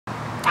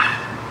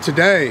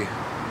Today,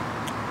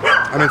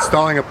 I'm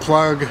installing a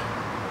plug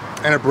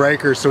and a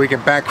breaker so he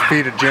can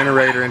backfeed a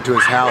generator into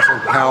his house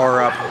and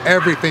power up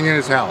everything in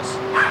his house.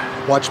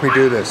 Watch me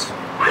do this.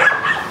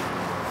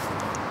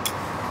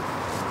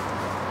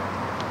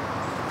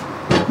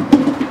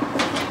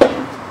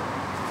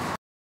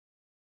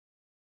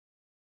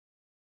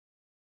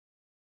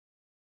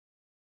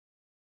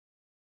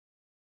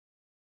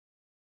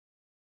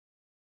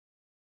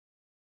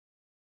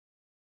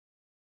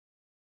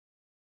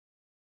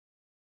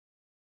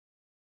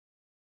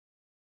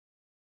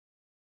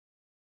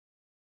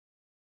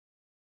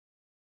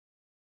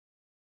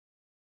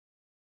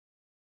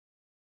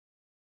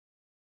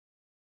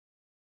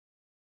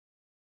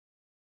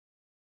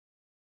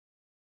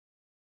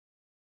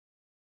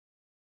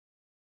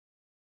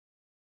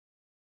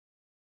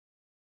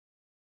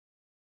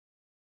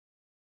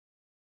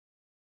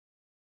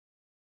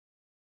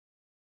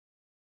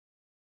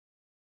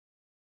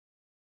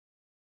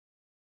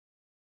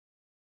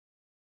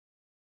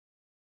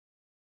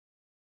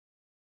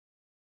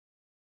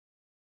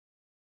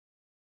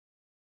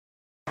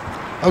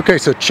 Okay,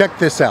 so check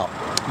this out.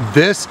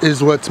 This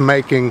is what's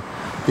making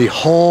the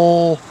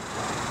whole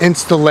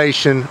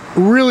installation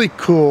really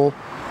cool,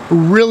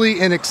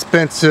 really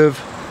inexpensive,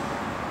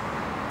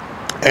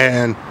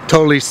 and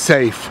totally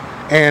safe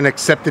and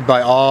accepted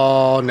by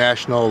all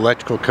national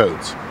electrical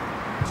codes.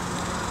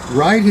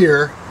 Right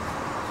here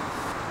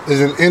is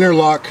an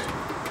interlock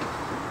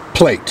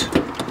plate.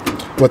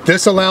 What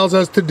this allows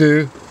us to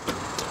do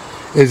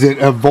is it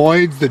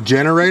avoids the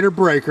generator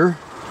breaker,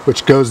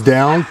 which goes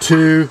down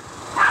to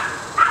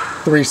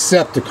the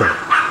receptacle.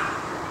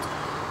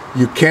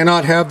 You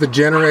cannot have the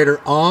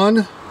generator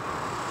on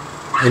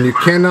and you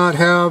cannot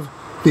have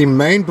the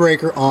main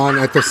breaker on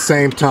at the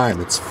same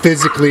time. It's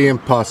physically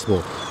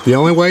impossible. The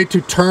only way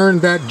to turn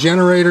that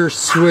generator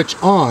switch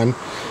on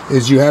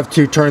is you have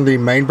to turn the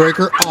main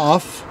breaker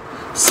off,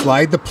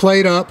 slide the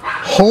plate up,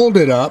 hold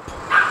it up,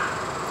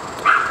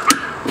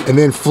 and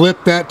then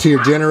flip that to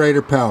your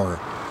generator power.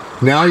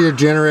 Now your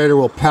generator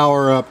will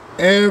power up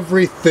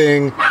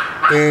everything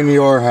in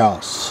your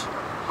house.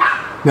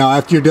 Now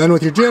after you're done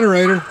with your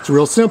generator, it's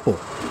real simple.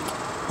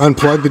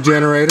 Unplug the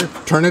generator,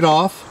 turn it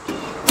off,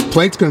 the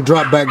plate's going to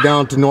drop back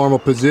down to normal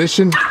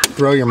position,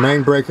 throw your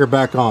main breaker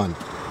back on.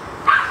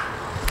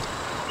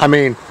 I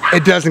mean,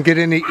 it doesn't get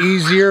any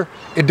easier,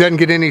 it doesn't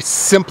get any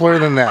simpler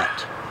than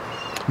that.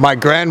 My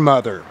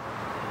grandmother,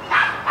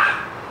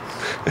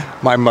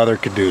 my mother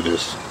could do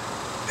this.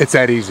 It's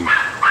that easy.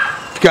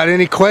 If you got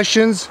any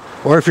questions,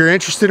 or if you're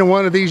interested in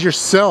one of these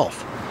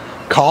yourself,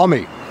 call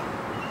me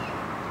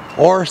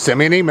or send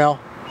me an email.